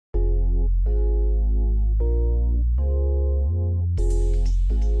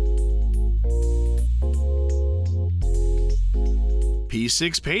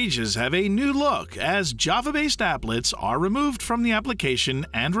P6 pages have a new look as Java-based applets are removed from the application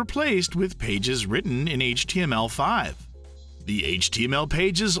and replaced with pages written in HTML5. The HTML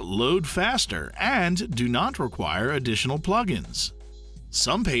pages load faster and do not require additional plugins.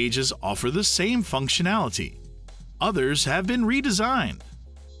 Some pages offer the same functionality. Others have been redesigned.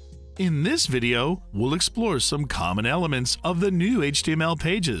 In this video, we'll explore some common elements of the new HTML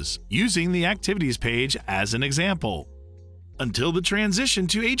pages using the Activities page as an example. Until the transition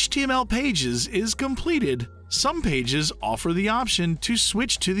to HTML pages is completed, some pages offer the option to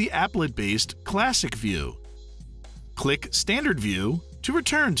switch to the applet-based Classic view. Click Standard View to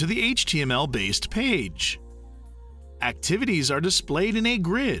return to the HTML-based page. Activities are displayed in a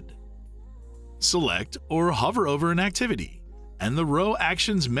grid. Select or hover over an activity, and the Row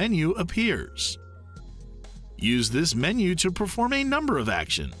Actions menu appears. Use this menu to perform a number of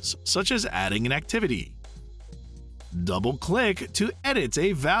actions, such as adding an activity. Double-click to edit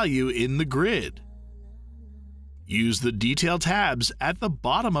a value in the grid. Use the Detail tabs at the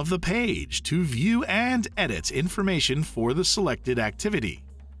bottom of the page to view and edit information for the selected activity.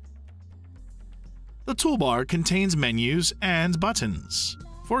 The toolbar contains menus and buttons.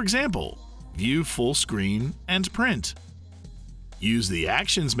 For example, View Full Screen and Print. Use the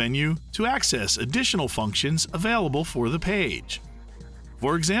Actions menu to access additional functions available for the page.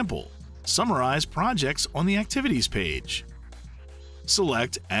 For example, summarize projects on the Activities page.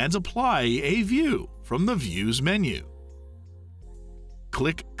 Select and apply a view from the Views menu.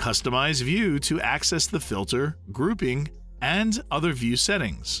 Click Customize View to access the filter, grouping, and other view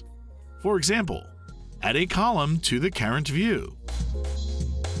settings. For example, add a column to the current view.